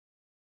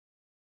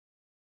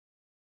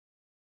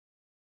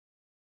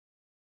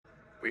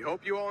We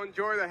hope you all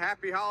enjoy the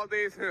happy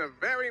holidays and a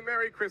very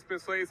Merry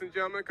Christmas, ladies and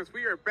gentlemen, because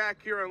we are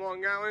back here on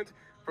Long Island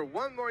for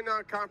one more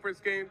non-conference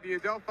game. The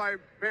Adelphi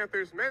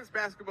Panthers men's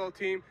basketball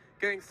team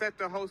getting set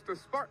to host the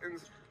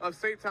Spartans of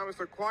St. Thomas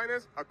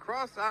Aquinas, a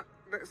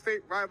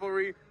cross-state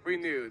rivalry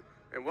renewed.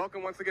 And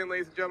welcome once again,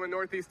 ladies and gentlemen,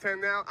 Northeast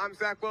 10 now. I'm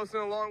Zach Wilson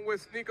along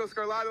with Nico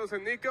Scarlatos.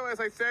 And Nico, as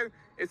I said,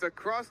 it's a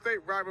cross-state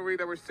rivalry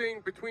that we're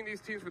seeing between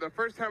these teams for the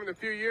first time in a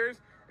few years.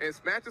 And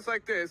it's matches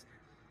like this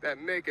that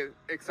make it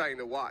exciting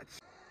to watch.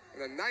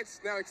 And the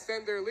Knights now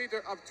extend their lead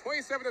up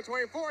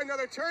 27-24.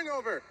 Another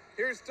turnover.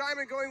 Here's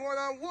Diamond going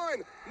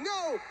one-on-one.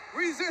 No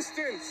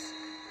resistance.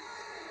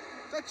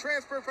 The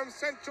transfer from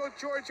Central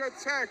Georgia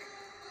Tech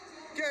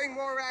getting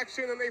more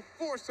action, and they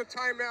force a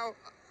timeout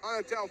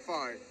on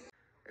Adelphi.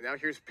 And now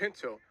here's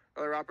Pinto.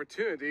 Another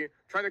opportunity.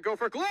 Trying to go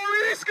for glory.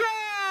 He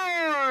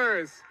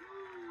scores!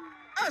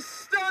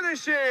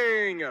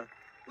 Astonishing!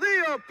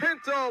 Leo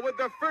Pinto with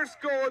the first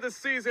goal of the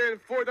season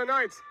for the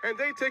Knights. And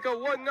they take a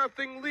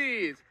 1-0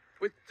 lead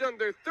with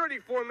under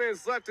 34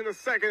 minutes left in the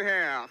second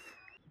half.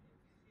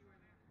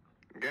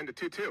 Again to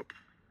 2-2.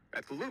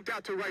 That's looped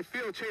out to right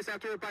field. Chased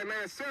after it by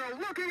Manacero.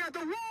 Looking at the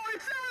wall.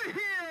 It's out of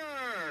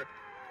here!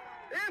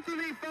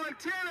 Anthony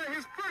Fontana,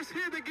 his first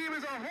hit of the game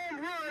is a home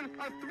run,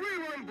 a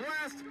 3-run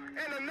blast,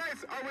 and the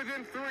Knights are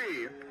within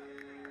 3.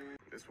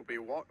 This will be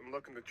Walton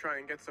looking to try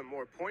and get some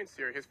more points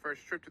here. His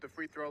first trip to the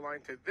free throw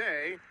line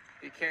today,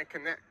 he can't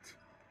connect.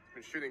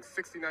 He's been shooting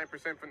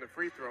 69% from the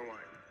free throw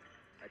line.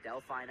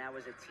 Adelphi now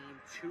is a team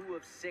 2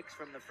 of 6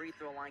 from the free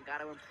throw line. Got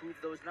to improve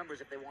those numbers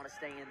if they want to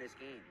stay in this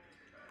game.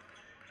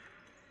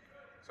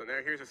 So now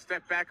here's a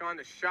step back on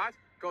the shot.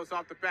 Goes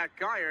off the back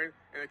iron,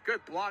 and a good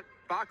block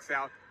box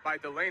out by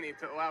Delaney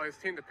to allow his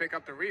team to pick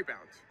up the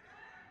rebound.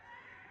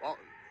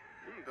 Walton.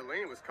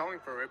 Delaney was calling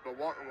for it, but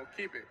Walton will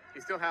keep it. He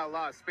still had a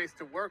lot of space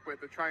to work with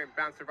to try and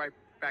bounce it right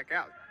back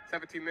out.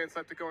 17 minutes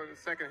left to go in the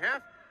second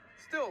half.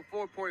 Still a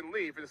 4-point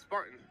lead for the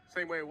Spartans,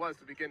 same way it was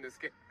to begin this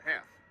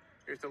half.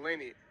 Here's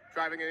Delaney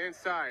driving it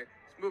inside.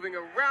 He's moving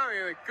around,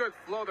 and a good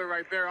floater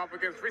right there off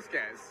against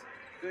Risquez.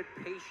 Good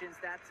patience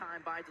that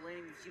time by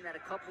Delaney. We've seen that a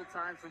couple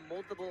times from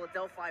multiple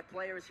Adelphi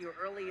players here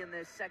early in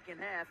this second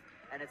half,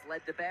 and it's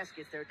led to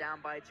baskets. They're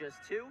down by just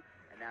 2,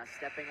 and now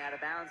stepping out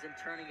of bounds and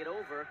turning it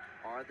over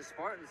are the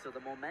Spartans. So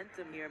the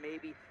momentum here may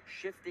be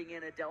shifting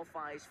in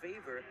Adelphi's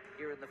favor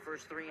here in the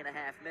first 3.5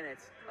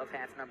 minutes of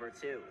half number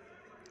 2.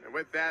 And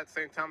with that,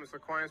 St. Thomas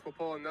Aquinas will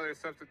pull another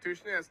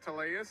substitution as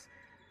Teleus.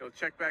 He'll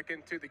check back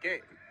into the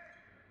game.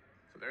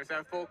 So there's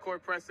that full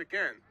court press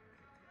again.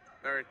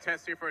 Another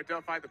test here for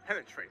Adelphi to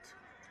penetrate.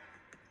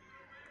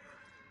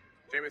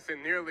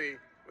 Jamison nearly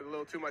with a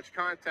little too much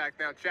contact.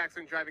 Now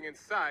Jackson driving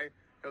inside.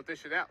 He'll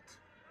dish it out.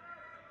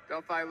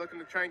 Adelphi looking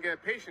to try and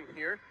get patient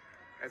here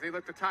as they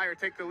look to tie or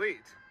take the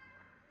lead.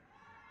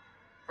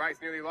 Bryce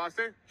nearly lost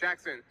it.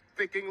 Jackson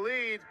thinking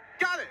lead.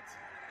 Got it!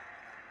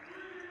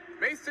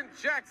 Mason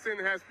Jackson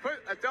has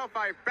put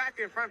Adelphi back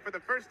in front for the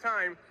first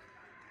time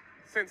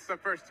since the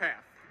first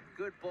half.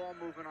 Good ball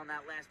movement on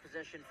that last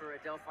possession for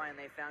Adelphi, and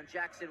they found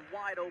Jackson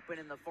wide open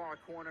in the far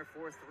corner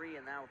for 3,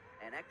 and now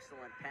an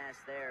excellent pass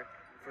there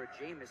for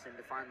Jamison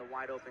to find the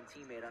wide open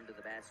teammate under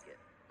the basket.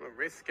 Well,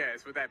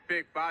 Risquez with that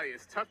big body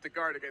is tough to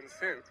guard against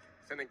him.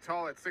 Standing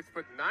tall at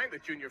 6'9", the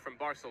junior from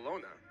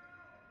Barcelona.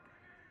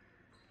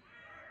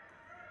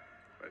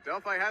 But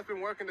Adelphi has been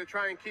working to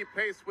try and keep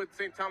pace with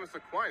St. Thomas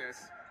Aquinas.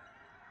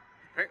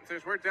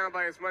 Panthers were down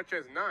by as much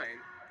as 9.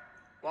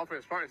 While for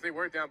the Spartans, they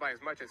were down by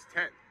as much as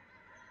 10.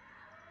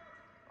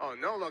 Oh,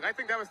 no, look, I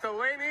think that was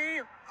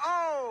Delaney.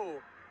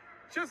 Oh,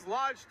 just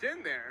lodged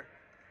in there.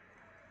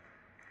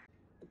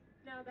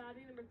 Now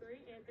batting number 3,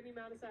 Anthony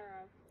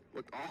Manacero.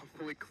 Looked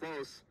awfully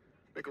close.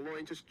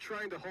 Micheloni just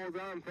trying to hold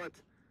on, but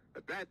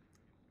the bat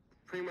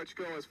pretty much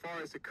go as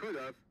far as it could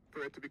have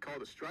for it to be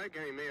called a strike,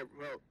 and he may have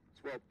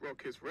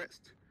broke his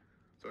wrist.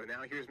 So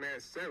now here's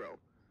Manacero,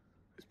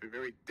 who's been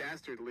very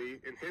dastardly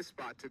in his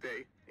spot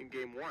today in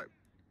game 1.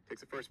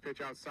 Takes the first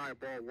pitch outside,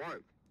 ball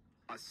 1.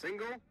 A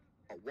single,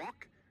 a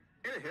walk,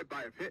 and a hit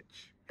by a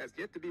pitch. Has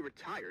yet to be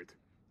retired.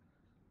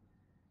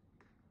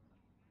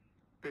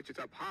 Pitch is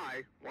up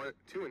high,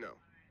 2-0.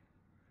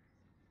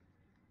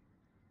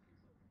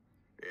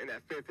 In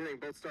that 5th inning,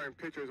 both starting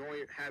pitchers only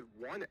had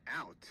 1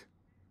 out.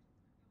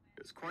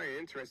 It's quite an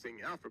interesting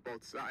out for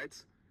both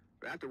sides,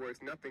 but afterwards,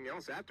 nothing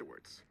else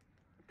afterwards.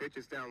 The pitch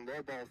is down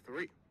low, ball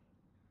 3.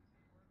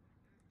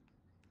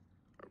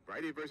 A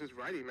righty versus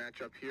righty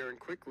matchup here, and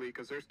quickly,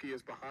 Kozerski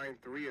is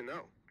behind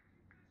 3-0.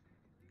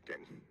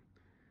 Again,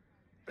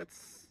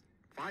 that's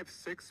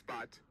 5-6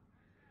 spot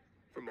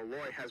for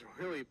Malloy has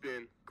really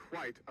been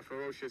quite a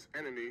ferocious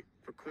enemy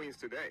for Queens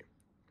today.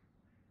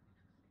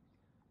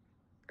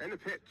 And the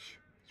pitch.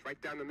 It's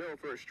right down the middle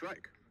for a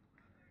strike.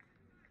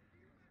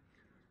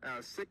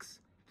 6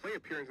 play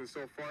appearances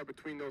so far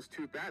between those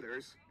two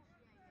batters.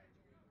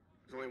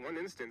 There's only one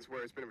instance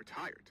where it's been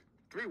retired.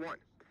 3-1.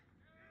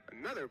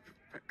 Another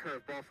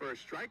curveball for a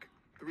strike.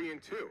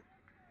 3-2.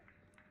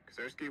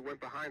 Kozerski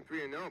went behind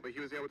 3-0, but he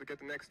was able to get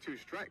the next 2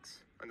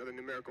 strikes. Another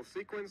numerical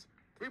sequence.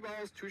 3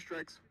 balls, 2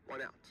 strikes,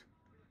 1 out.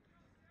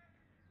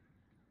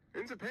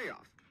 Into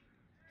payoff.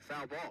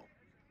 Foul ball.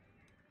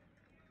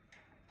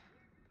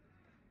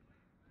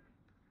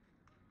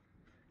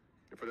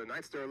 And for the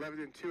Knights, they're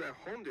 11-2 at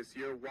home this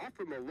year. While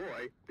for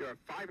Malloy, they are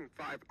 5-5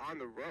 on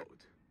the road.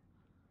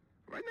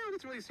 Right now, it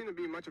doesn't really seem to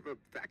be much of a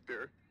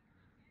factor,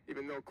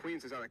 even though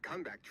Queens is on a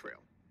comeback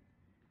trail.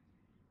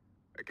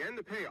 Again,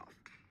 the payoff.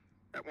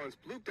 That one's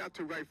blooped out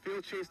to right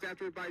field, chased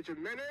after by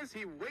Jimenez.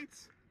 He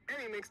waits, and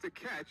he makes the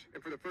catch.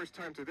 And for the first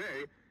time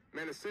today,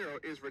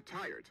 Manacero is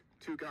retired.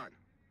 2 gone.